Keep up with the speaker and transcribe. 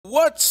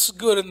What's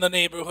good in the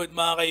neighborhood,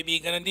 mga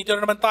kaibigan? Nandito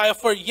na naman tayo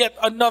for yet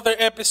another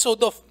episode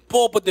of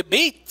Bobo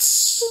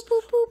Debates.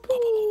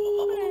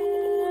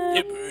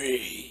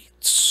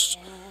 Debates.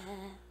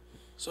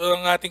 So,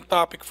 ang ating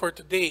topic for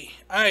today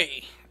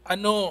ay,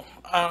 ano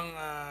ang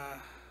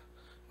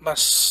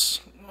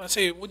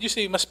would you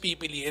say mas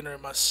pipiliin or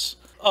mas,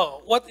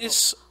 what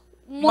is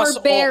more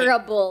mas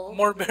bearable? Okay,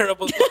 more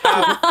bearable to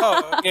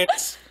have.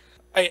 Gets.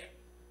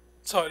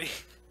 Sorry.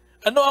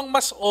 Ano ang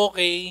mas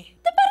okay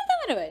Parang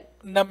tama naman.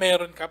 na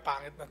meron ka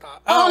pangit na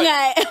tao? Oo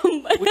nga.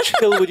 Which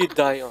hill would you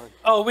die on?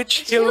 Oh,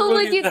 which hill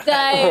will you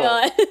die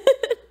on?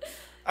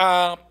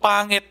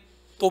 Pangit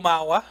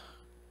tumawa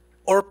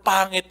or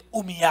pangit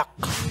umiyak?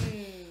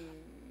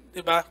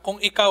 Diba?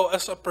 Kung ikaw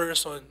as a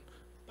person,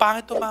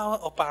 pangit tumawa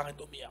o pangit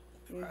umiyak?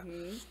 Diba?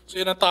 So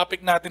yun ang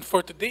topic natin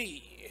for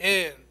today.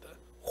 And,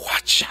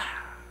 watch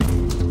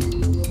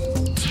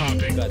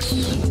Topic.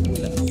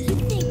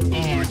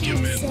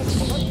 Argument.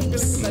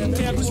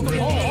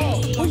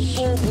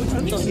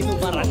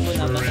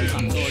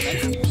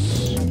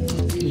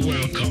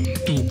 Welcome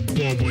to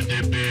Bobo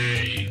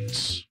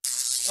Debates.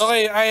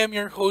 Okay, I am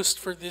your host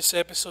for this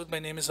episode. My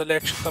name is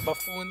Alexio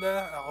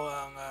Tabafunda. Ako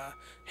ang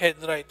head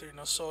writer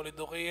ng Solid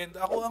Okay and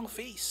ako ang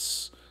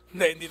face.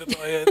 Hindi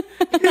totoo yan.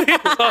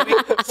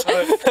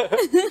 Sorry.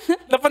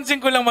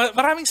 Napansin ko lang,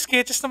 maraming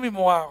sketches na may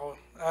mukha ko.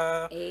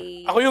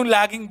 Ako yung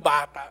laging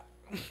bata,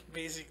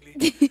 basically.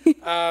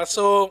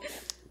 So,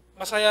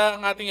 masaya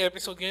ang ating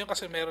episode ngayon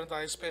kasi meron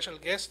tayong special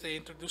guest.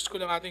 I-introduce ko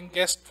lang ating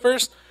guest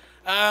first.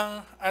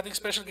 Ang ating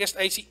special guest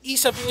ay si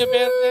Issa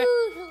Villaverde.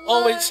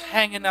 Always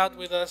hanging out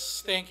with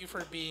us. Thank you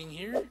for being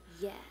here.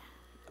 Yeah.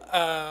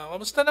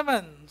 Kamusta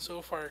naman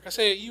so far?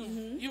 Kasi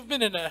you've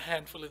been in a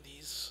handful of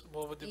these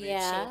Bobo debates.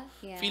 Yeah,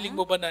 so, feeling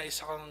mo ba na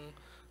isa kang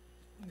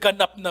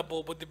ganap na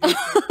Bobo debate?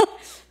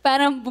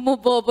 Parang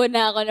bumubobo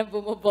na ako ng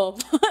bumubobo.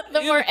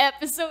 The more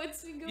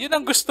episodes we go. Yun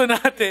ang gusto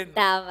natin.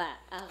 Tama.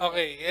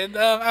 Okay, and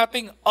ang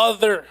ating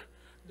other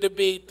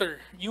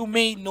debater, you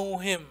may know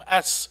him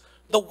as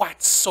the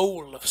white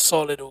soul of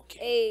Solid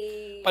Okay.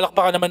 Hey.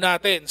 Palakpakan naman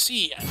natin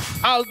si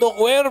Aldo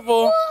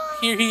Cuervo.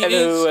 Here he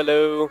is.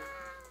 Hello.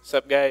 What's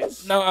up,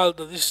 guys? Now,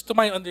 Aldo, this is to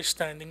my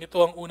understanding, ito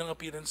ang unang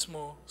appearance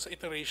mo sa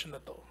iteration na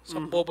to,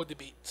 sa Bobo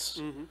Debates.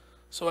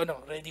 So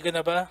ready ka na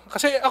ba?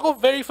 Kasi ako,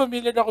 very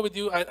familiar na ako with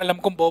you. Alam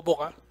kong bobo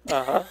ka.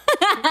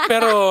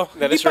 Pero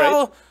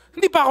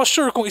hindi pa ako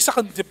sure kung isa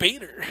kang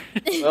debater.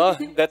 Oh,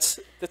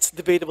 that's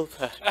debatable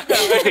pa.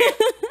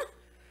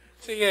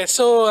 Sige,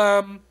 so,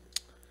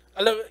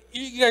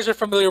 you guys are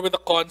familiar with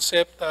the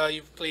concept.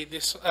 You've played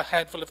this a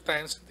handful of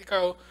times.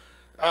 Ikaw,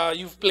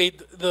 you've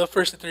played the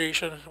first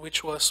iteration,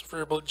 which was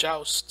verbal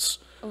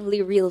jousts.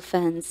 Only real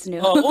fans know.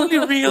 Only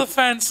real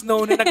fans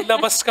know na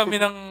naglabas kami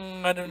ng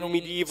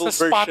medieval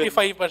sa version.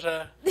 Spotify pa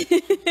siya.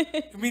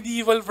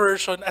 Medieval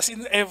version, as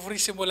in every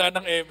simula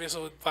ng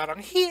episode,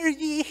 parang, hear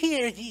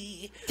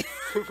ye.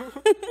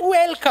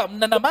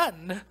 Welcome na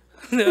naman.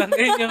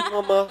 Yung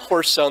Mga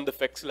horse sound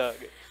effects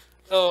lagi.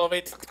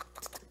 may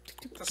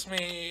tapos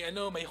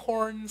may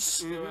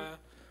horns, diba?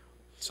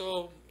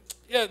 So,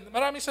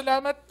 maraming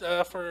salamat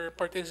for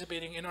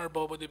participating in our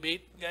Bobo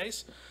debate,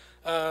 guys.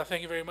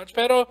 Thank you very much.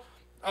 Pero,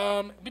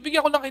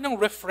 bibigyan ko lang kayo ng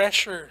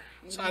refresher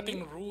sa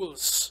ating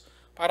rules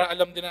para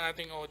alam din ng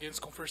ating audience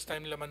kung first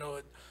time nila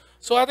manood.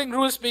 So, ating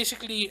rules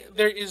basically,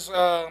 there is,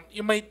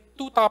 yung may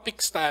two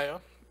topics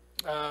tayo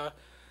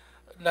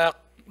na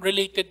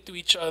related to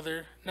each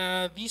other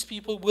na these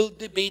people will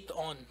debate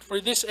on.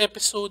 For this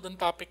episode, ang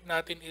topic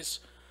natin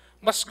is,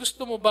 mas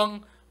gusto mo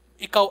bang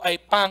ikaw ay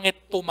pangit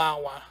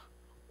tumawa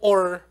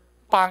or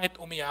pangit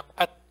umiyak?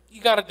 At you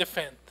gotta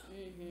defend.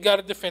 You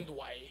gotta defend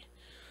why.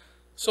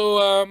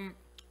 So,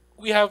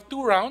 we have 2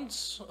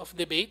 rounds of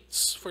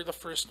debates for the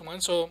first one.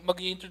 So,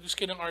 mag-i-introduce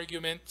kayo ng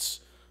arguments.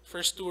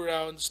 First 2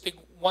 rounds, take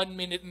 1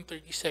 minute and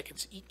 30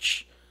 seconds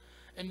each.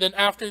 And then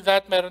after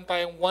that, meron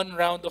tayong 1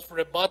 round of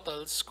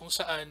rebuttals kung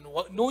saan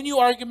no new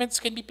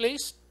arguments can be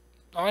placed.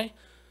 Okay?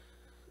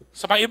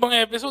 Sa mga ibang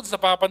episodes,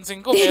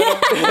 napapansin ko,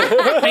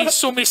 may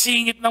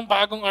sumisingit ng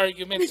bagong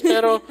arguments.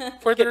 Pero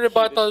for the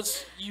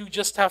rebuttals, you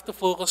just have to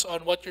focus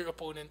on what your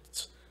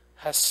opponent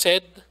has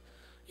said,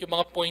 yung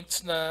mga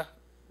points na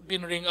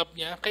binring up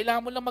niya.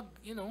 Kailangan mo lang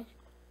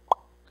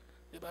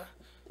diba?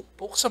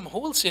 Poke some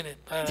holes in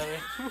it.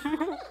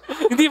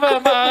 Hindi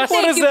ba maas?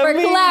 Thank you for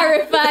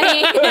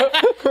clarifying.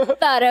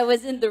 Thought I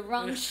was in the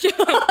wrong show.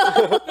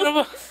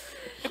 Pero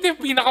ito yung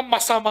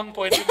pinakamasamang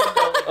point.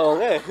 Oo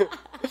nga.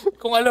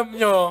 Kung alam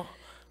nyo,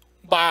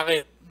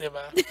 bakit, di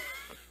ba?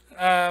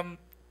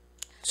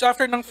 So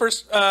after ng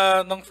first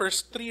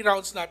 3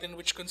 rounds natin,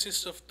 which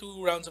consists of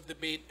 2 rounds of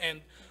debate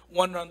and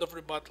 1 round of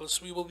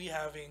rebuttals, we will be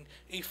having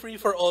a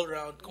free-for-all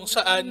round kung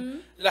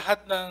saan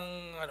lahat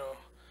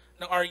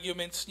ng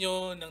arguments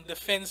nyo, ng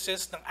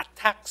defenses, ng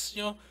attacks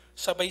nyo,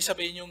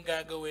 sabay-sabay nyong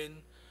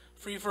gagawin.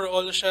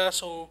 Free-for-all siya,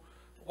 so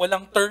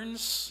walang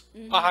turns,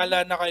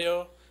 pahala na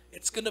kayo.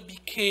 It's gonna be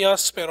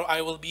chaos, pero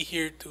I will be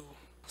here to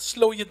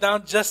slow you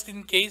down just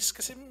in case.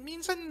 Kasi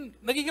minsan,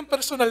 nagiging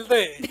personal to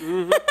eh.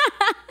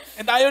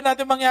 And ayaw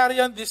natin mangyari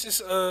yan. This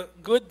is a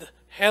good,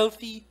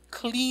 healthy,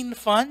 clean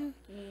fun.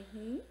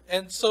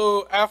 And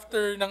so,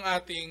 after ng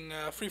ating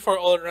free for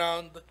all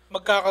round,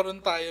 magkakaroon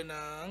tayo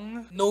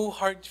ng no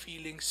hard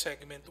feelings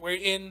segment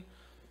wherein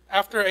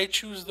after I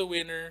choose the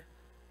winner,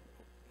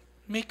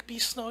 make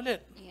peace na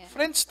ulit. Yeah.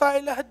 Friends tayo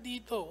lahat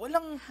dito.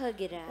 Hug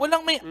it out.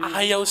 Walang may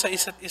ayaw sa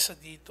isa't isa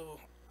dito,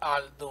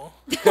 Aldo.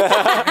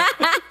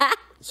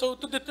 So,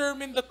 to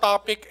determine the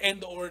topic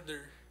and the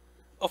order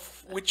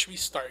of which we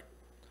start,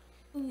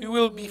 we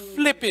will be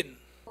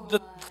flipping the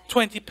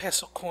 20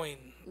 peso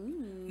coin.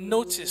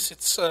 Notice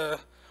it's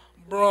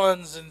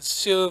bronze and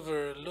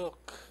silver.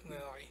 Look.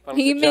 Okay. Parang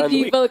Yung si John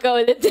Wick. medieval ka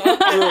ulit.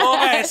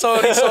 Okay,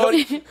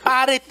 sorry.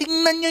 Pare,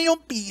 tingnan nyo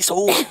yung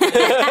piso.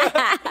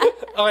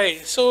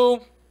 Okay, so,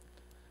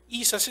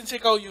 Issa, since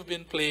ikaw you've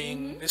been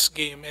playing this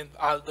game and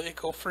Aldo,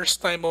 ikaw first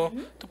time mo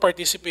to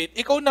participate,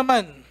 ikaw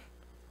naman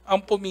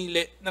ang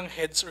pumili ng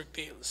heads or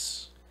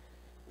tails.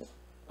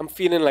 I'm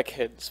feeling like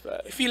heads,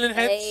 pare. You feeling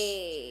heads?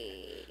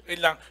 Hey. Wait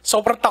lang.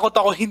 Sobrang takot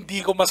ako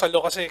hindi ko masalo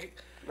kasi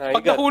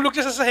pag nahulog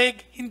siya sa sahig,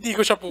 hindi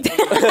ko siya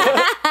pupulog.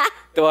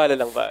 Tiwala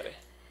lang, pare.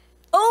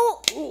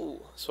 Oh! Ooh,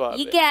 suave.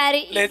 You got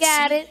it. You Let's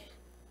got see. it.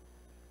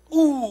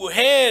 Ooh,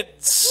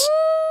 heads!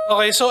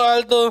 Okay, so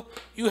Aldo,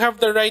 you have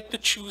the right to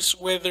choose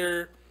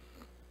whether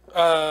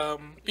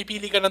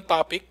pipili ka ng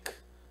topic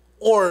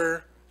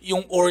or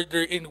yung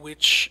order in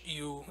which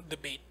you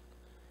debate.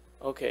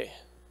 Okay.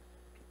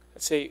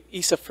 Let's say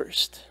Issa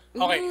first.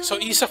 Okay, so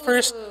Issa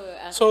first.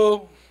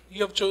 So,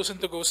 you have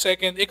chosen to go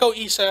second. Ikaw,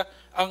 Issa,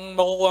 ang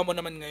makukuha mo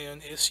naman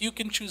ngayon is you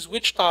can choose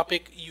which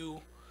topic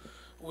you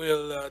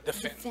will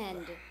defend.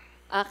 Defend.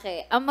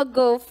 Okay, I'm gonna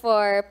go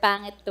for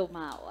Panget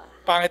Tumawa.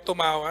 Pangit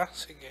tumawa?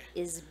 Sige.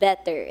 Is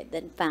better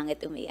than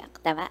Panget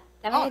Umiyak. Tama?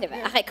 Tama yun, diba?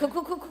 yeah. Okay,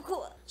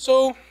 cool.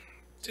 So,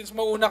 since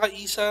mauna ka,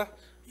 Issa,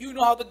 you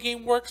know how the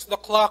game works. The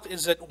clock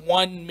is at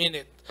 1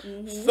 minute.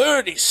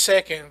 30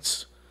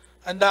 seconds.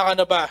 Handa ka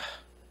na ba?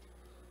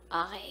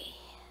 Okay.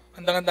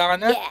 Handa ka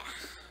na? Yeah.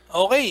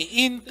 Okay,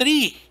 in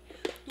 3,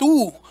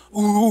 2,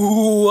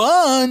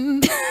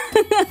 1.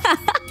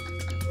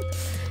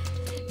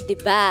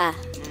 Diba?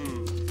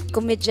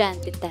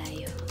 Komedyante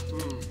tayo.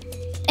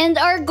 And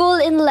our goal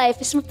in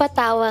life is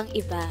mapatawa ang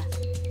iba.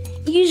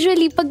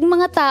 Usually, pag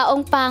mga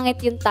taong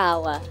pangit yung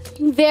tawa,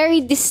 yung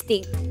very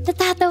distinct,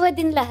 natatawa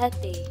din lahat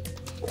eh.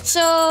 So,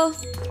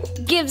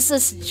 gives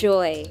us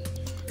joy.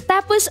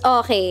 Tapos,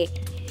 okay,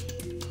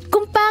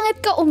 kung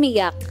pangit ka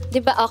umiyak, di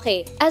ba,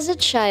 okay, as a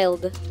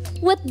child,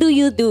 what do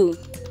you do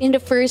in the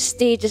first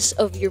stages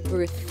of your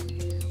birth?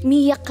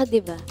 Umiyak ka,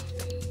 di ba?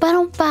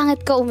 Parang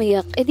pangit ka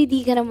umiyak,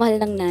 di ka na mahal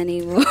ng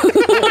nanay mo.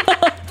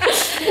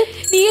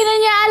 Di ka na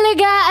niya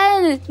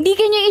alagaan. Di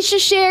ka niya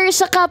i-share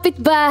sa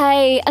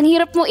kapitbahay. Ang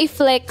hirap mo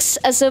i-flex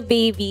as a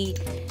baby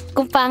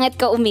kung pangit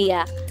ka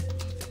umiyak.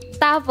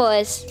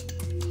 Tapos,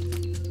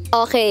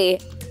 okay,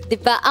 di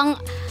ba,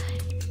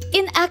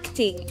 in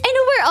acting, I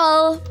know we're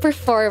all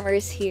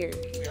performers here.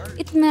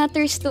 It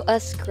matters to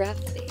us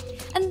craft eh.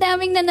 Ang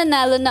daming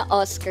nananalo na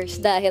Oscars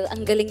dahil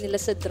ang galing nila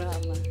sa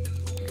drama.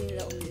 Galing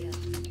nila umiyak.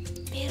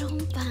 Pero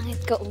kung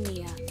pangit ka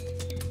umiyak,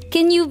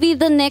 can you be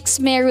the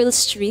next Meryl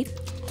Streep?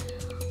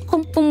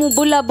 Kung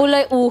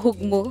pumubula-bula yung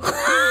uhog mo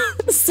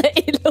sa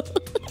ilong.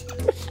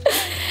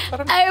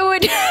 I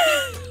would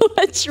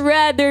much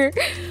rather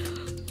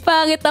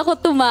pangit ako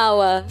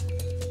tumawa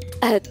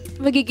at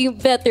magiging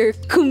better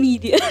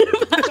comedian.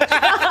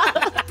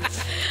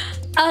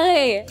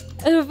 Okay.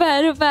 Ano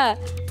pa?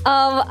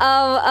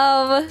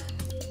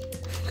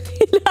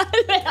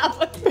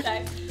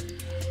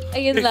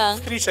 Ayun lang.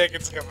 3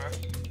 seconds ka ba?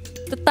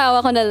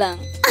 Tatawa ko na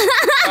lang.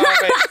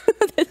 Okay.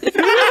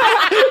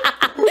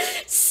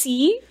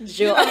 See?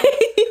 Joy.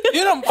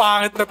 Yun ang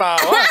pangit na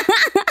tawa.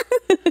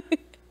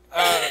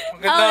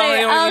 Maganda Okay,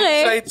 yung okay.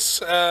 insights.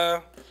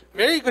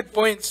 Very good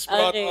points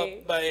brought Okay.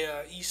 up by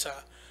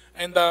Issa.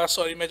 And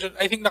sorry, medyo,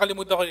 I think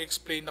nakalimutan ko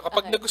i-explain na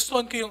kapag Okay.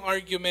 nagustuhan ko yung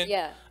argument,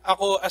 Yeah.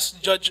 ako as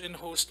judge and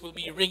host will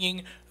be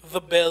ringing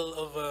the bell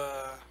of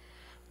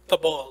the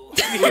ball.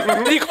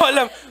 Hindi ko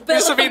alam. Bell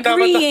Ibig of sabihin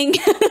dapat agreeing.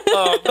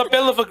 the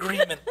bell of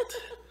agreement.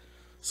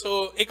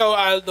 So, ikaw,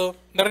 Aldo,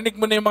 narinig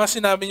mo na yung mga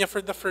sinabi niya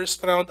for the first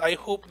round. I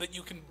hope that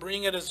you can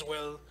bring it as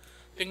well.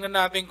 Tingnan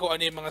natin kung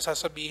ano yung mga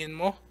sasabihin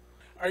mo.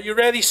 Are you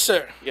ready,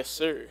 sir? Yes,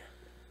 sir.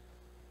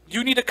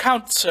 You need a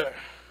count, sir.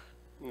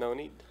 No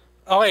need.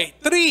 Okay,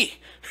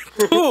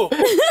 3, 2,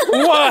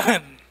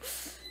 1.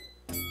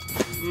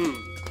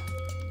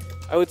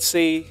 I would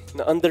say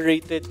na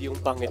underrated yung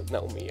pangit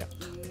na umiyak.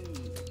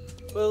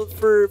 Well,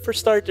 for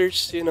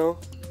starters, you know,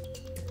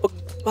 pag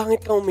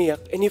pangit ka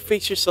umiyak and you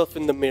face yourself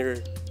in the mirror,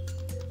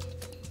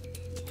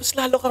 mas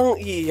lalo kang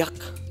iiyak.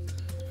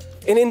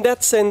 And in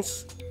that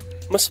sense,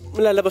 mas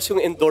malalabas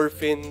yung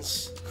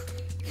endorphins.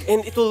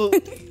 And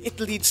it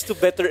leads to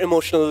better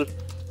emotional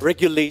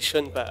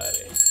regulation, pare.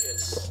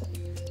 Yes.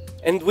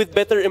 And with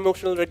better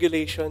emotional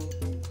regulation,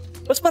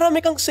 mas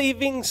marami kang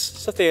savings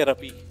sa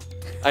therapy,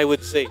 I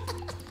would say.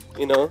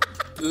 You know,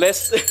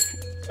 less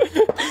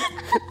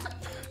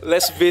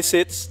less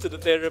visits to the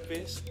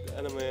therapist.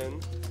 Ano mo yun?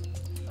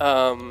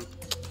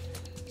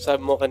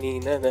 Sabi mo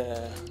kanina na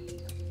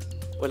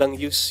walang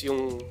use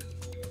yung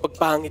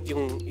pagpangit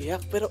yung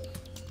iyak. Pero,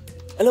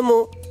 alam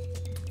mo,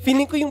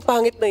 feeling ko yung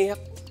pangit na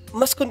iyak,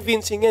 mas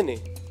convincing yan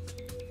eh.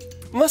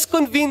 Mas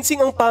convincing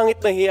ang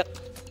pangit na iyak.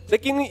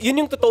 Like, yun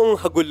yung totoong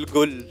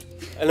hagulgol.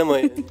 Alam mo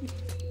yun?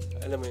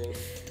 Alam mo yun?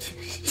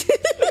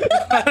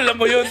 Alam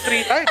mo yun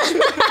 3 times.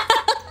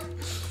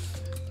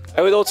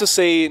 I would also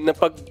say na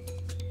pag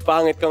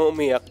pangit kang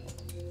umiyak,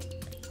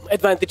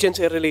 advantage yan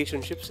sa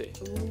relationships eh.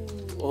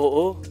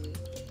 Oo.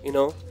 You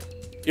know?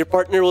 Your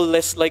partner will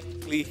less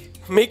likely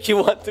make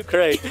you want to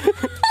cry.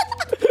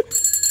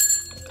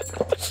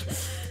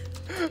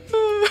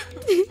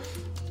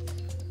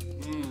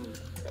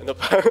 Ano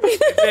pa?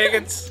 10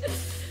 seconds.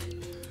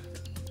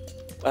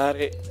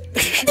 Pare.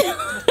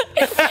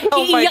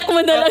 Iiyak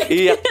mo na lang.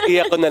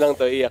 Iyak ko na lang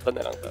to.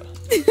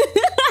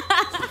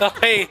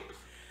 Okay.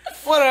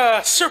 What a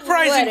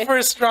surprising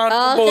first round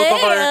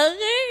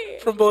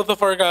from both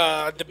of our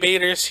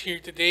debaters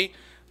here today.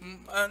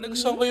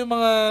 Nagustuhan ko yung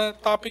mga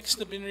topics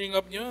na binring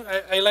up nyo.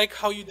 I like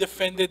how you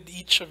defended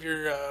each of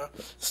your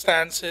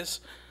stances.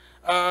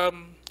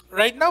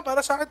 Right now,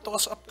 para sa akin,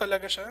 toss-up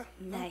talaga siya.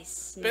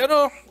 Nice.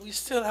 Pero we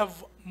still have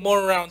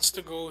more rounds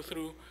to go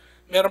through.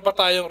 Meron pa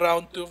tayong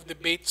round 2 of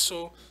debate.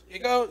 So,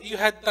 ikaw, you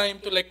had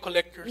time to like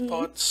collect your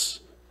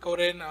thoughts. Ikaw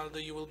rin, Aldo,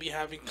 you will be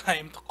having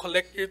time to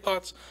collect your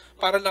thoughts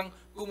para lang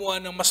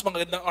gumawa ng mas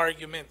magandang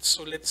arguments.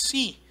 So, let's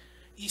see.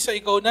 Issa,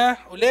 ikaw na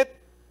ulit.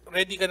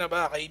 Ready ka na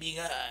ba,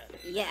 kaibigan?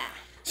 Yeah.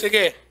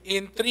 Sige,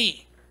 in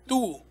 3,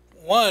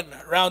 2,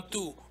 1, round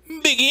 2,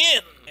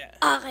 begin!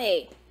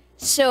 Okay.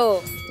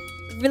 So,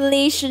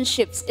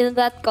 relationships in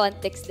that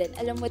context din.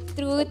 Alam mo,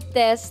 truth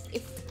test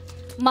if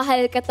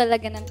mahal ka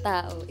talaga ng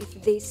tao, if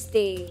they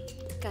stay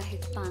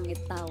kahit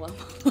pangit tawa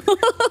mo.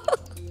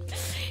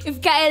 If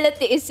kaya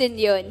latiisin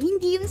yun,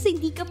 hindi yun sa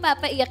hindi ka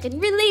papaiyakin.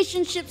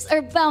 Relationships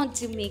are bound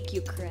to make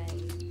you cry.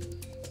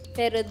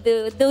 Pero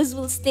those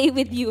will stay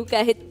with you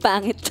kahit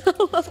pangit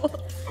tawa mo.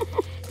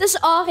 Tapos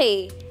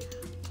okay,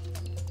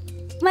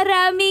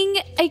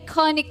 maraming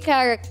iconic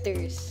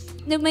characters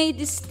na may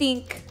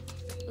distinct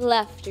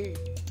laughter.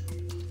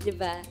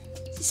 Diba?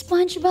 Si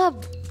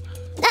SpongeBob.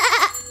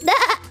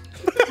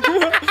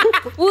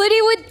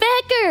 Woody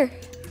Woodpecker.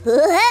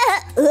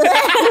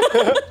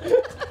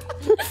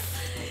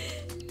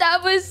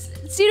 Tapos,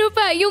 sino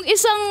pa? Yung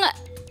isang,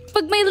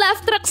 pag may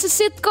laugh track sa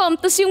sitcom,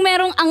 tapos yung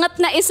merong angat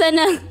na isa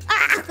na,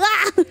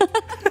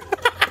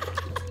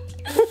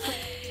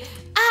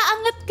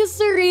 aangat ka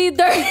sa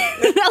radar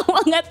ng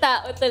mga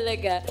tao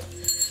talaga.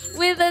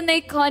 With an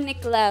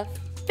iconic laugh.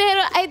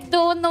 Pero I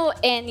don't know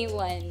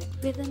anyone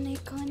with an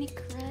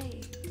iconic cry.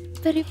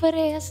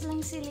 Pare-parehas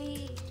lang sila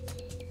eh.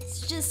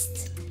 It's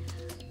just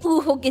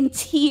uhog and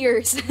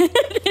tears.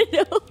 You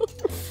know?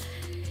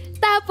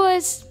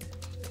 Tapos,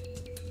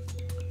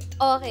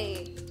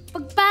 okay,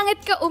 pag pangit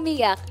ka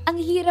umiyak, ang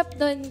hirap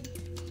nun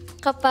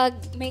kapag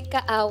may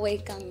kaaway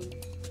kang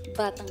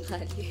batang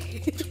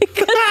kalye.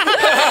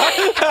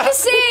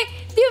 Kasi,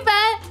 di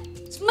ba,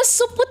 mas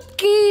supot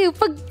ka.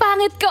 Pag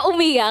pangit ka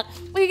umiyak,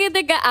 may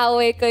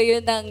nag-aaway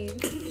kayo ng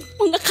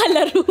mga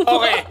kalaro.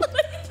 Okay.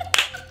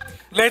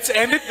 Let's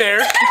end it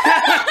there.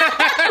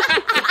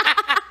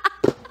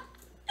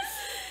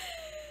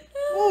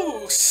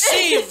 Ooh,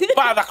 saved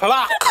by the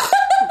clock,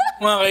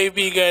 mga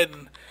kaibigan.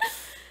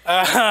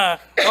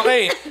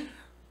 Okay.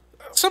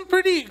 Some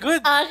pretty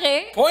good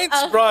points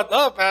brought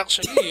up,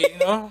 actually. You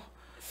know?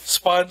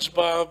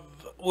 SpongeBob,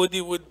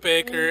 Woody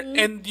Woodpecker,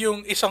 and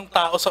yung isang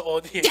tao sa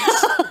audience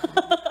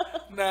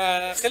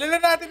na kilala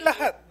natin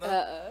lahat. No?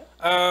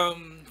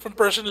 From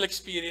personal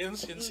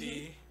experience, yun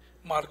si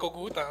Marco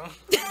Gutang.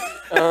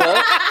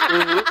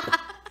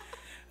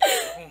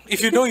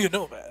 If you know, you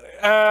know.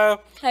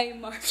 Hi,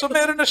 Mark. So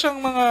meron na siyang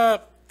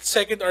mga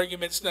second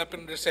arguments na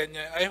pinresent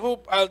niya. I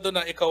hope, Aldo,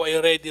 na ikaw ay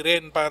ready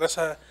rin para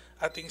sa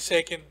ating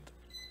second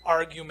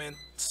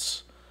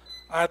arguments.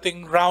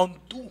 Ating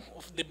round 2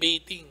 of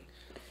debating.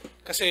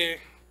 Kasi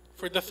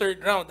for the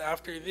third round,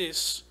 after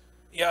this,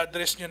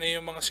 i-address nyo na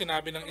yung mga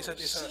sinabi ng isa't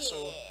isa.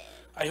 So,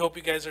 I hope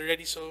you guys are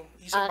ready. So,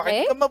 Issa,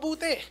 pakinig ka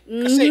mabuti.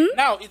 Kasi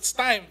now, it's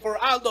time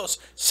for Aldo's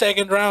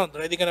second round.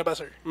 Ready ka na ba,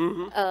 sir?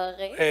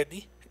 Okay.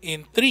 Ready?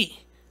 In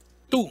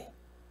 3, 2,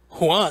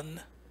 1.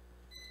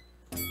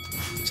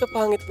 Sa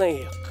pangit na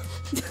iyak.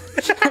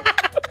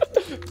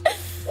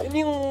 Yun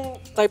yung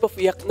type of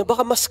iyak na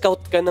baka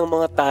ma-scout ka ng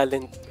mga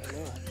talent.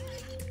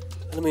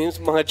 Alam mo yun,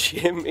 mga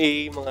GMA,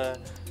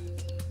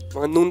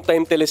 mga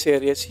noontime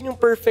teleseries. Yun yung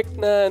perfect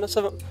na,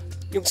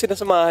 yung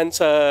sinasamahan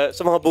sa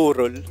mga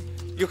burol.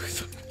 Yung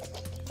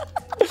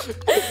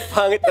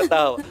pangit na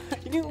tao.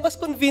 Yun yung mas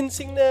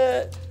convincing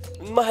na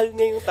mahal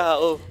niya yung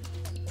tao.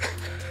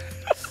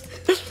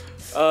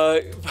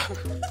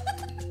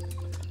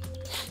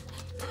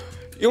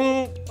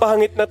 Yung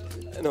pangit na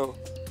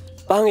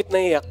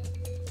iyak,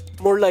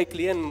 more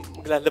likely yan,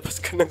 maglalabas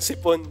ka ng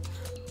sipon.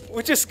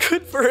 Which is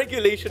good for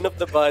regulation of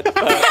the body.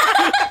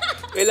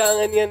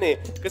 Kailangan yan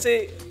eh.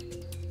 Kasi,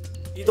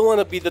 you don't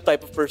wanna be the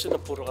type of person na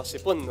puro ka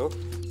sipon, no?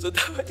 So,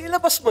 dapat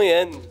ilabas mo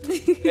yan.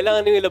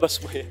 Kailangan yung ilabas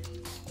mo yan.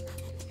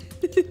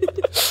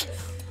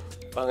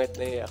 Pangit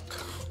na iyak.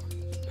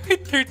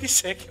 30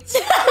 seconds.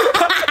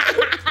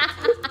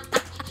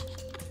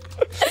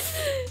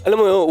 Alam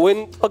mo,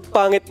 pag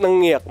pangit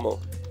ng iyak mo,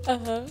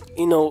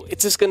 you know,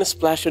 it's just gonna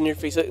splash on your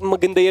face.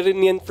 Maganda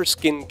rin yan for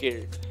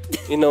skincare.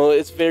 You know,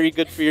 it's very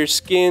good for your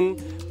skin,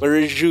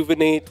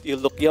 ma-rejuvenate, you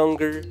look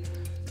younger.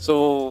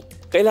 So,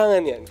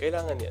 kailangan yan.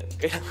 Kailangan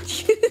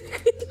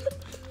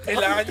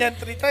yan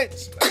 3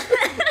 times.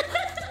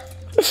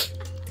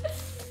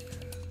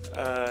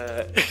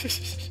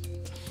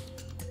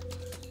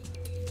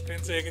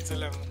 10 seconds na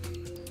lang.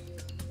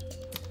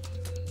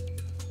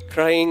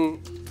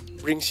 Crying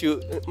brings you,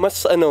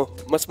 mas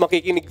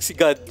makikinig si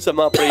God sa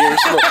mga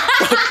prayers mo.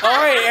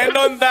 Okay, and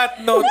on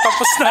that note,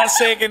 tapos na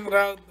second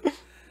round.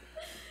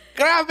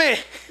 Grabe!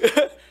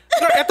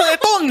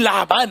 Ito ang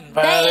laban.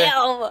 Pare.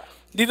 Damn!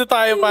 Dito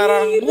tayo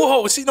parang,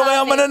 wow, sino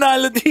kaya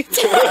mananalo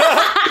dito?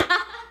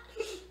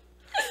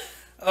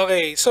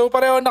 Okay, so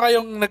pareho na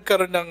kayong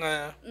nagkaroon ng,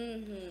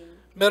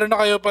 meron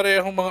na kayo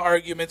parehong mga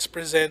arguments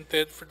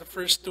presented for the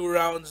first 2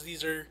 rounds.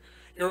 These are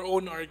your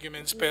own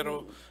arguments,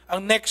 pero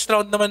ang next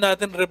round naman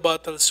natin,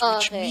 rebuttals,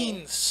 which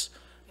means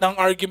ng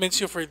arguments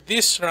you for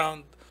this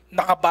round,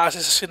 nakabase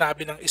sa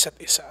sinabi ng isa't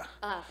isa.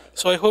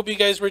 So I hope you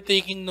guys were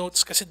taking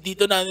notes kasi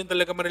dito natin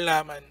talaga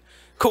malalaman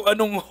kung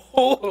anong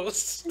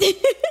host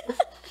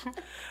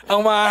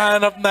ang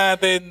mahanap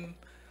natin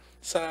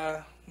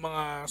sa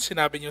mga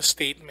sinabi niyo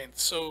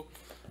statements. So,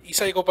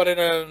 Issa, ikaw pa rin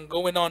ang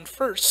going on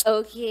first.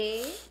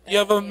 Okay.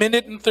 You have 1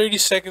 minute and 30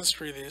 seconds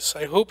for this.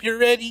 I hope you're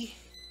ready.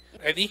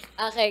 Ready?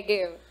 Okay,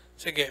 girl.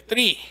 Sige,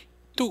 3,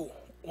 2,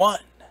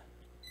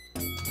 1.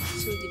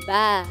 So,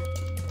 diba,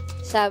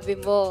 sabi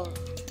mo,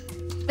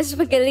 mas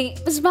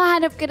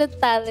mahanap ka ng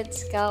talent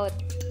scout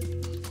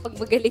pag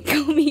magaling ka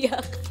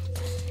umiyak.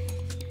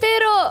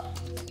 Pero,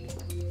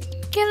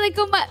 kailan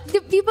ko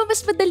di ba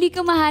mas madali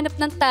ka mahanap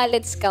ng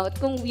talent scout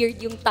kung weird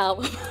yung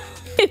tawa mo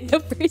in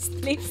the first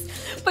place?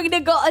 Pag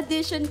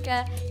nag-audition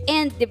ka,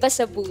 and di ba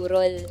sa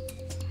burol,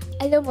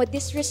 alam mo,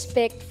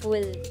 disrespectful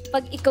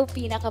pag ikaw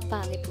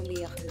pinakapangit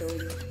umiyak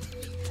doon.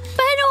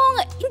 Paano kung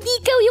hindi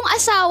ikaw yung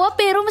asawa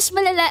pero mas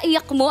malala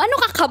iyak mo? Ano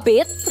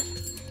kakabit?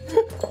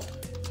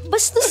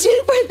 Bastos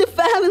yun for the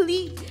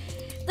family.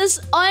 Tapos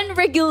on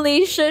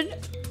regulation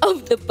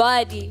of the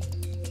body.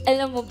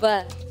 Alam mo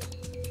ba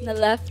na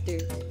laughter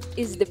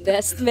is the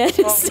best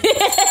medicine?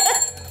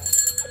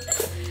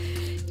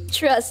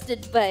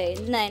 Trusted by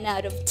 9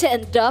 out of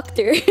 10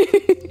 doctors.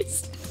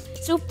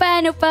 So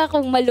paano pa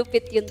kung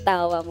malupit yung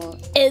tawa mo?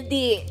 Eh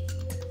di,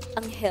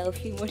 ang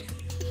healthy mo na.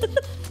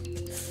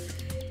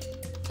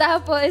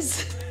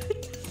 Tapos,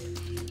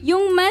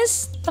 yung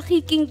mas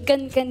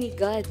pakikinggan ka ni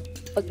God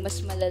pag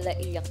mas malala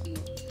iyak mo.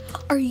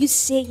 Are you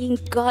saying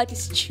God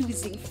is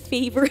choosing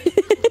favor?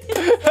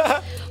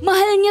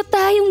 Mahal niya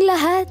tayong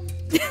lahat.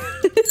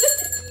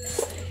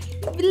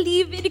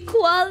 Believe in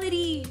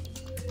equality.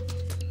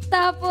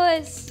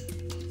 Tapos,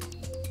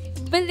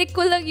 balik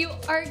ko lang yung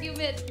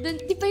argument. Dun,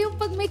 di ba yung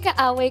pag may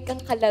kaaway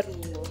kang kalaro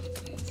mo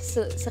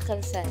sa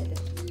kalsada?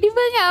 Di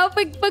ba nga,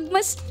 pag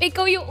mas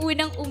ikaw yung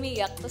unang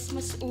umiyak, tapos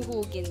mas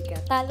uhugin ka,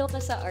 talo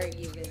ka sa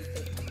argument.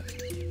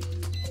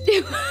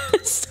 Di ba?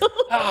 So,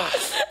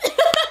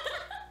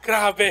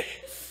 grabe.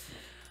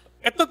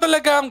 Ito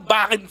talaga ang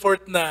back and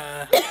forth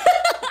na...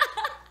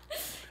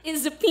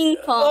 is a ping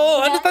pong.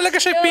 Oh, ano talaga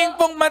siya, ping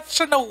pong match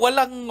siya na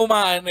walang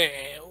umaano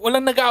eh.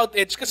 Walang nag-out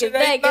edge. Kasi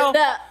right now,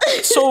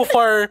 so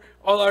far,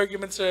 all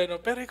arguments are ano.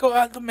 Pero ikaw,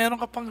 Aldo, meron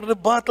ka pang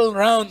rebuttal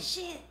round.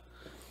 Shit.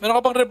 Meron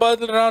ka pang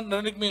rebuttal round.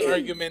 Narinig mo yung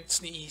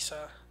arguments ni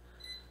Issa.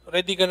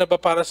 Ready ka na ba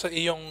para sa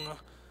iyong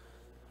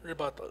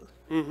rebuttal?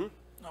 Mm-hmm.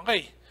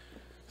 Okay.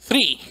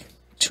 3,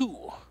 2,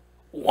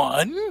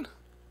 1.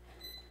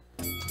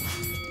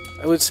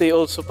 I would say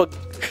also, pag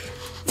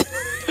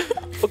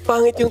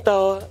pangit yung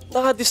tawa,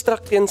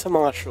 nakadistract yan sa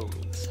mga show.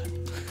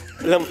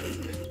 Alam,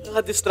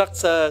 nakadistract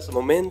sa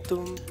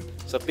momentum,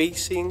 sa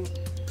pacing.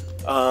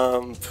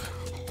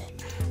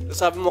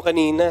 Sabi mo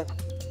kanina,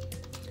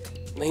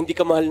 na hindi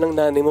ka mahal ng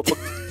nanay mo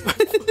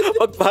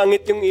pag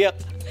pangit yung iyak.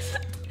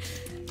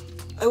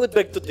 I would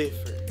beg to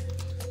differ.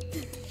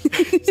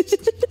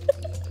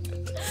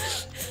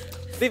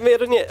 Di,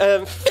 meron yan.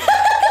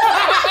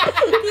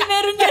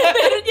 Meron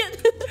yan.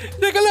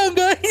 Teka lang,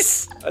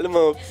 guys. Alam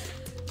mo,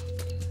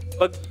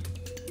 pag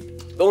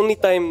the only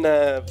time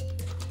na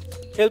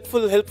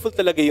helpful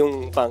talaga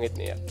yung pangit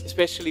na iyak.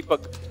 Especially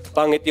pag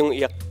pangit yung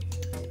iyak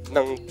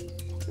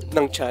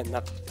ng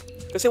tiyanak.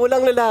 Kasi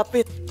walang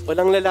lalapit.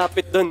 Walang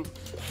lalapit doon.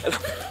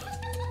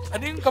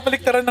 Ano yung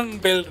kabaliktaran ng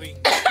bell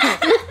ring?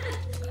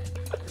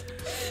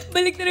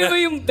 Balik na rin mo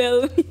yung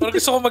bell. Parang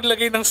gusto ko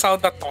maglagay ng sound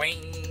na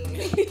toing.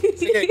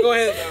 Sige, go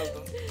ahead, Aldo.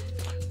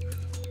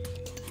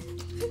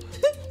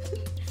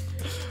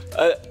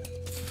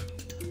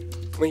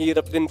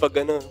 Mahirap din pag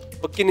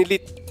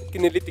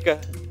kiniliti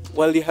ka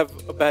while you have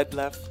a bad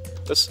laugh.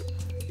 Tapos,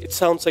 it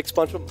sounds like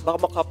SpongeBob.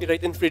 Baka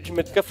ma-copyright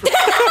infringement ka from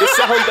the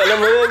sound. Alam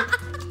mo yun?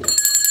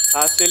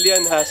 Hassle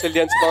yan sa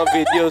mga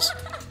videos.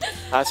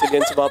 Hassle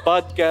yan sa mga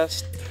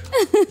podcast.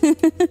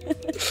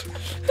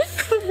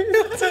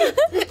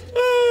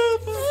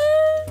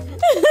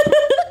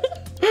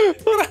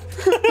 Parang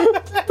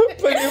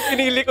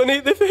pinili ko na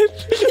i-defend.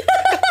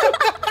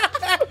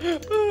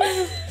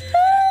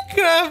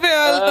 Grabe,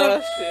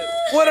 Aldo. Shit.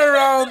 What a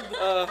round.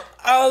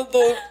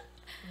 Aldo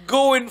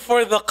going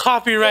for the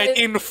copyright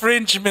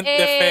infringement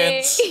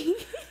defense.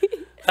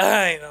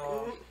 Ay,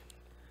 no.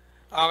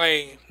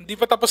 Okay. Hindi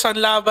pa tapos ang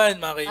laban,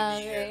 mga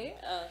kaibigan.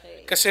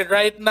 Okay. Kasi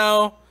right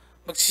now,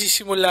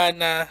 magsisimula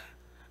na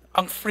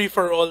ang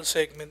free-for-all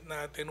segment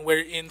natin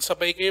wherein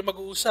sabay kayo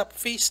mag-uusap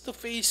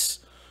face-to-face.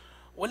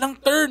 Walang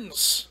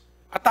turns.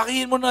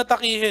 Atakihin mo na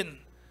atakihin.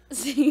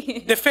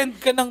 Sige.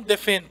 Defend ka ng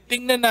defend.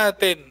 Tingnan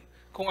natin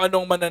kung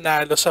anong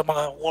mananalo sa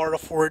mga war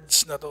of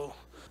words na to.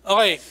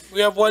 Okay,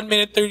 we have 1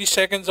 minute 30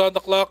 seconds on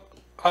the clock.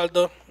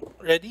 Aldo,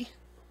 ready?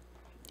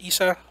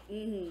 Isa?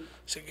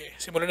 Sige,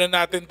 simulan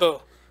na natin to.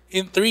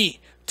 In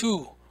 3,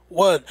 2,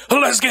 1,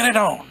 let's get it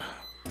on!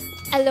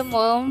 Alam mo,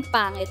 ang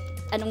pangit.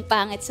 Anong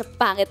pangit sa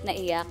pangit na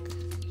iyak?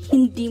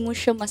 Hindi mo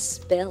siya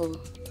ma-spell.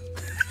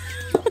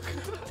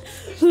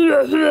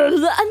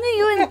 Ano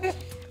yun?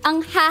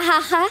 Ang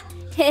ha-ha-ha?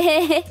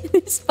 Hehehe.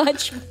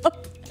 SpongeBob.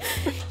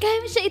 Kaya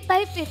mo siya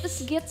i-type eh. Tapos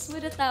gets mo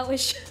na tawa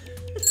siya.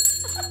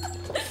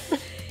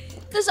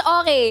 Tapos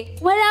okay,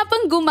 wala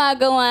pang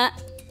gumagawa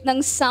ng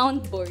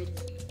soundboard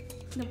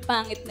ng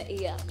pangit na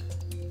iyak.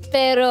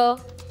 Pero,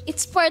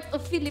 it's part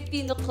of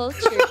Filipino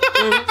culture.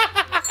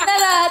 Na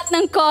lahat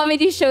ng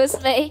comedy shows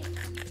na eh.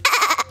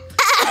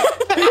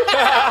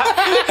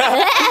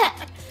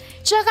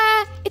 Tsaka,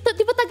 ito,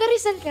 di ba taga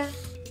Rizal ka?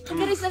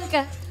 Taga Rizal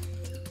ka?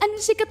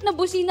 Anong sikat na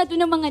busina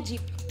doon ng mga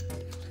jeep?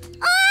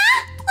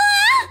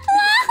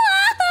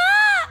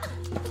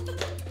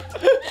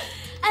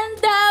 Ang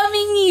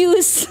daming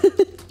use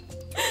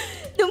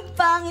ng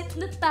pangit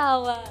na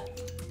tawa.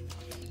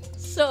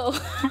 So,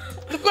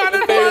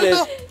 In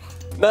fairness,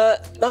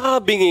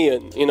 nakakabingi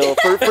yun. You know,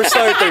 for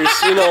starters,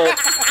 you know,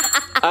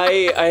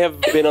 I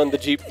have been on the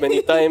jeep many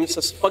times.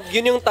 As pag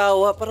yun yung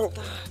tawa, parang,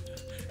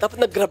 dapat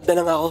nag-grab na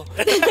lang ako.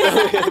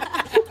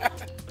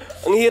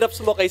 Ang hirap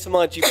sumakay sa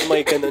mga jeep na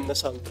may ganun na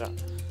soundtrack.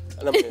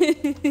 Alam mo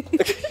yun?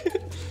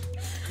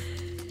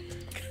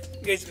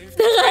 Guys,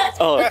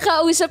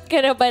 nakausap ka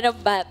na ba ng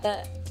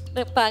bata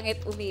na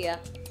pangit umiyak?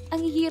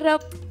 Ang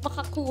hirap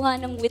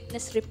makakuha ng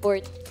witness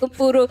report kung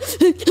puro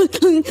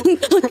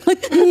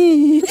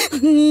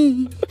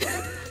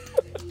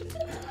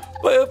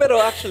Pero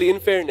actually,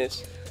 in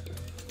fairness,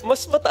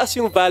 mas mataas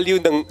yung value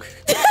ng...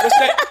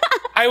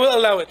 I will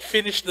allow it.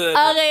 Finish the...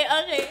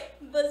 Okay.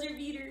 Buzzer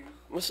beater.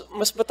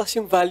 Mas mataas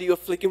yung value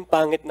of like yung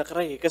pangit na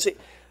cry. Kasi,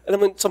 alam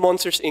mo, sa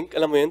Monsters Inc.,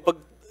 alam mo yun, pag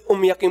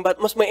umiyak yung bat,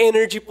 mas may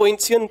energy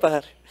points yun,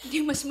 par.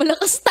 Hindi, mas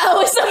malakas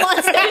tawa sa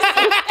Monsters.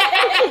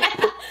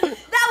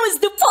 That was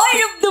the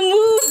point of the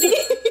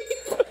movie.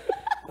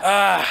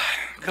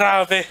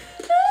 Grabe.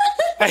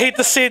 I hate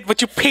to say it, but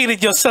you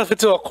painted yourself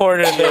into a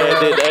corner there.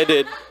 I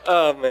did.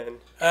 Oh, man.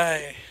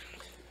 Ay.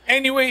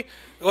 Anyway,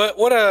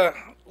 what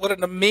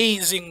an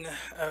amazing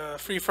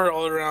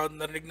free-for-all round.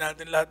 Narinig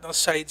natin lahat ng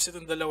sides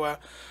itong dalawa.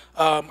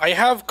 I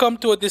have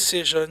come to a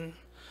decision,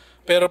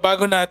 pero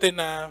bago natin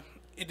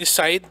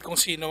i-decide kung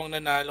sino ang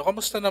nanalo,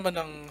 kamusta naman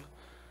ang...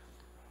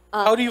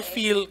 How do you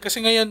feel?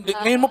 Kasi ngayon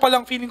mo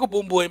palang feeling ko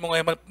buong buhay mo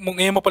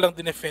ngayon mo palang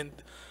dinefend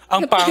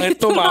ang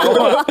pangit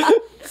Tumawa.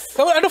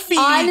 Ano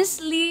feeling?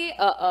 Honestly,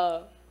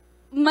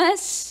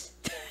 mas...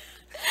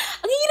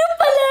 ang hirap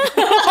pala.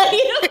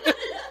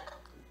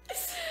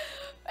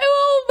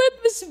 Ewan ko ba't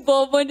mas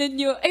bobo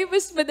ninyo? Ay,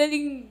 mas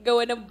madaling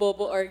gawa ng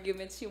bobo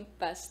arguments yung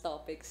past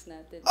topics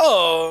natin.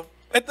 Oo.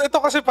 Ito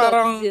kasi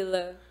parang...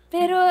 Godzilla.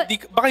 Pero...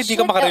 baka hindi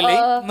ka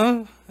makarelate,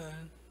 no?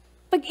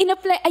 Pag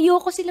in-apply,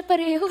 ayoko sila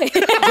pareho eh.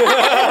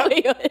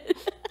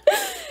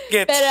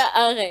 Gets. Pero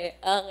okay.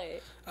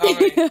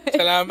 Okay.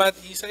 Salamat,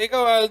 Issa.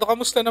 Ikaw, Aldo,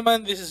 kamusta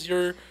naman? This is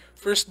your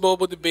first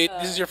Bobo debate.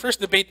 This is your first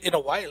debate in a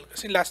while.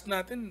 Kasi last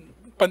natin,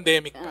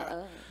 pandemic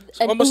pa.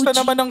 So, kamusta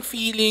naman ang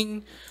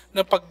feeling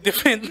na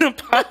pag-defend ng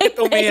pangit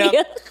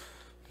umiyak?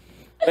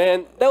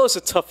 Man, that was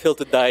a tough hill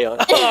to die on.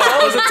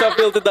 That was a tough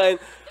hill to die on.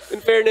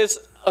 In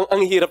fairness,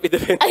 ang hirap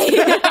i-defend.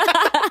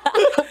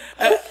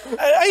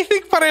 I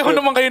think pareho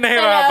naman kayo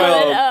nahirapan.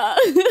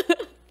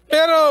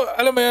 Pero,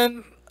 alam mo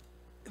yan,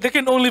 there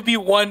can only be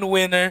one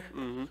winner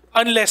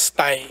unless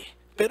tie.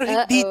 Pero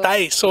hindi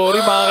tie. Sorry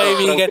mga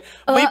kaibigan.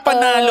 May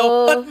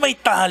panalo at may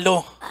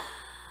talo.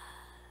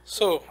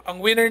 So,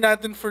 ang winner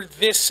natin for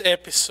this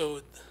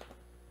episode,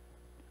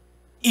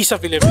 Issa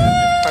Villaverde.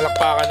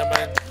 Palakpakan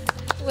naman.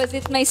 Was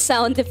it my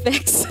sound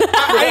effects?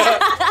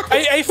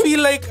 I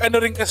feel like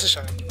ano rin kasi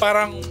siya.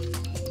 Parang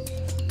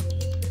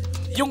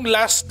yung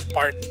last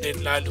part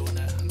din lalo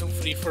na nung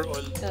free for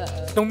all.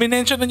 Nung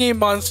minention na niya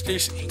yung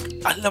Monsters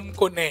Inc., alam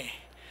ko na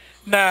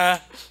na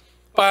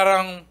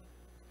parang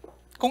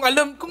kung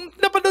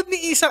napanood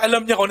ni Issa,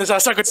 alam niya kung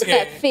nasasagot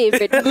niya. That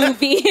favorite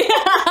movie.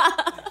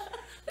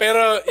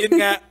 Pero yun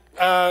nga,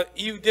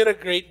 you did a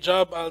great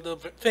job,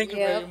 Aldo. Thank you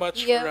very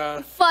much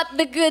for... fought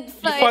the good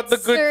fight, you fought the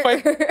good sir.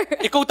 fight.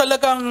 Ikaw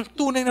talagang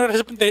tunay na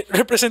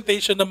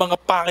representation ng mga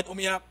pangit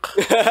umiyak.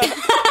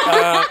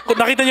 Kung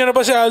nakita niyo na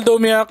ba si Aldo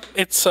umiyak,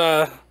 it's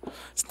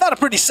not a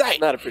pretty sight.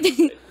 Not a pretty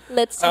sight.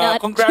 Let's not.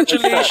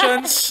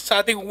 Congratulations sa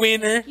ating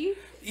winner,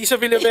 Issa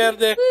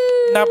Villaverde.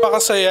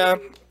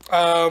 Napakasaya.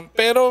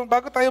 Pero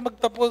bago tayo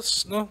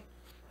magtapos, no,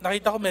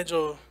 nakita ko medyo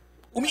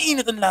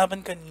umiinit ang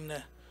laban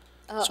kanina.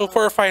 So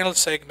for our final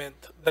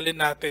segment, dalhin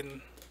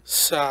natin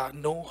sa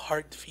no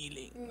hard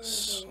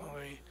feelings.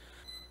 Okay.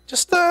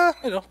 Just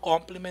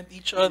compliment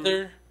each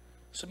other.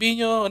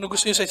 Sabihin nyo ano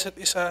gusto nyo sa isa't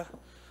isa.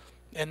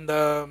 And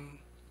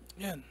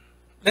yan.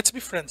 Let's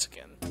be friends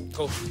again.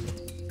 Go.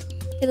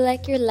 I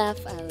like your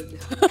laugh, Aldo.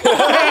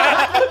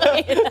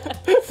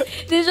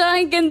 Di siya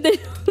ang ganda.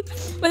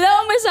 Wala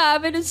akong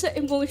masabi dun sa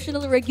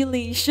emotional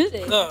regulation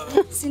eh.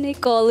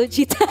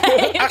 Psychology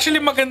tayo.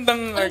 Actually,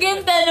 magandang... Ang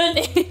ganda nun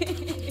eh.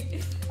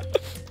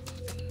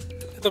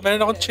 Ito,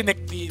 meron akong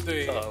chinek dito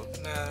eh.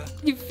 Na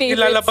Yung favorites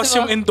ilalabas mo.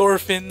 yung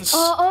endorphins.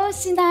 Oo,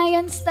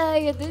 sinayans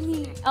tayo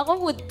dun eh. Ako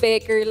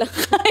woodpecker lang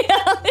kaya.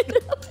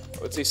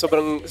 I would say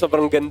sobrang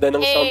ganda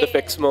ng sound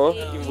effects mo,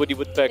 yung Woody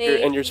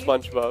Woodpecker and your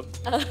SpongeBob.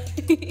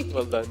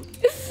 Well done.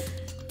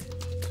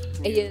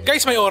 Ayun.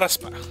 Guys, may oras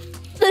pa.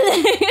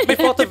 We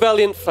fought a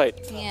valiant fight.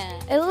 Yeah.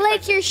 I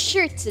like your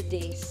shirt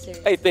today, sir.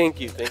 Ay,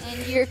 thank you.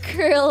 And your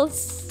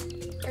curls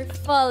are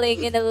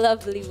falling in a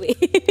lovely way.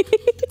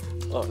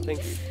 Oh,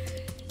 thank you.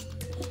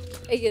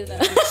 Ayun na.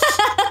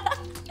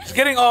 It's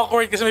getting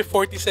awkward kasi may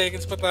 40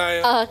 seconds pa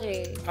tayo.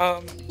 Okay.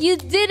 Um, You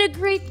did a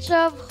great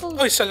job,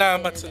 host. Oy,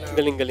 salamat.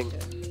 Galing.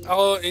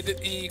 Ako,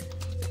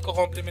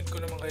 i-compliment ko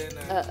naman kayo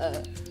na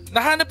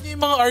nahanap niyo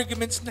yung mga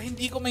arguments na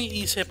hindi ko may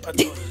isip at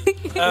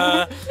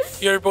all.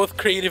 You're both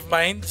creative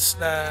minds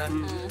na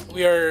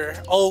we are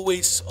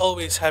always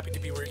happy to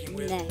be working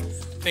with.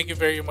 Nice. Thank you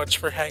very much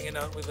for hanging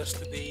out with us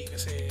today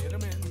kasi,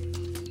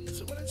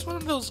 it's one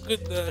of those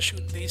good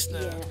shoot days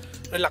na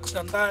relax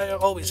lang tayo,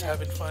 always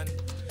having fun.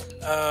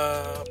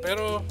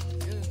 Pero,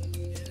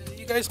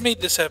 you guys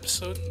made this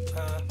episode.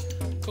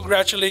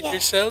 Congratulate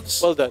yourselves.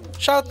 Well done.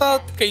 Shout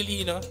out kay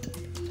Lino.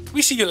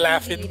 We see you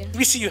laughing. Lino.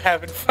 We see you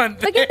having fun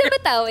there. Maganda ba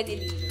tawa ni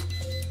Lino?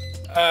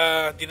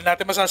 Di na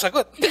natin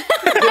masasagot.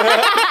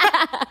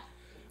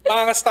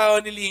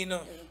 Makangastawa ni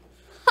Lino.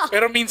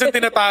 Pero minsan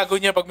tinatago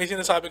niya pag may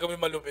sinasabi kami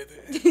malupit.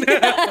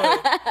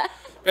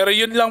 Pero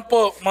yun lang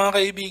po, mga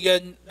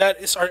kaibigan.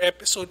 That is our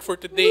episode for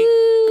today.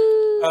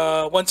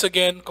 Once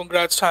again,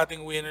 congrats sa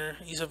ating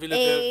winner, Issa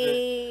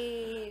Villaverde.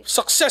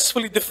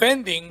 Successfully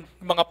defending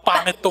mga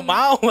pangit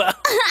tumawa.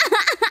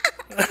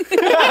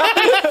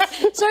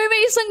 Sorry,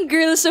 may isang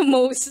girl sa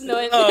most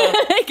nun.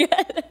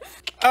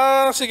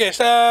 Sige,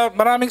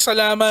 maraming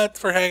salamat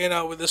for hanging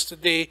out with us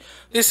today.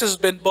 This has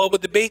been Bobo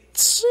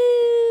Debates.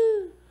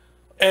 Woo!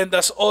 And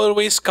as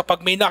always, kapag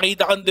may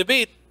nakita kang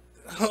debate,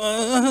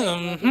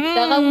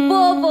 Takang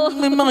bobo.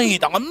 may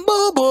makita kang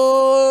bobo.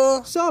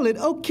 Solid,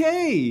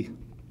 okay.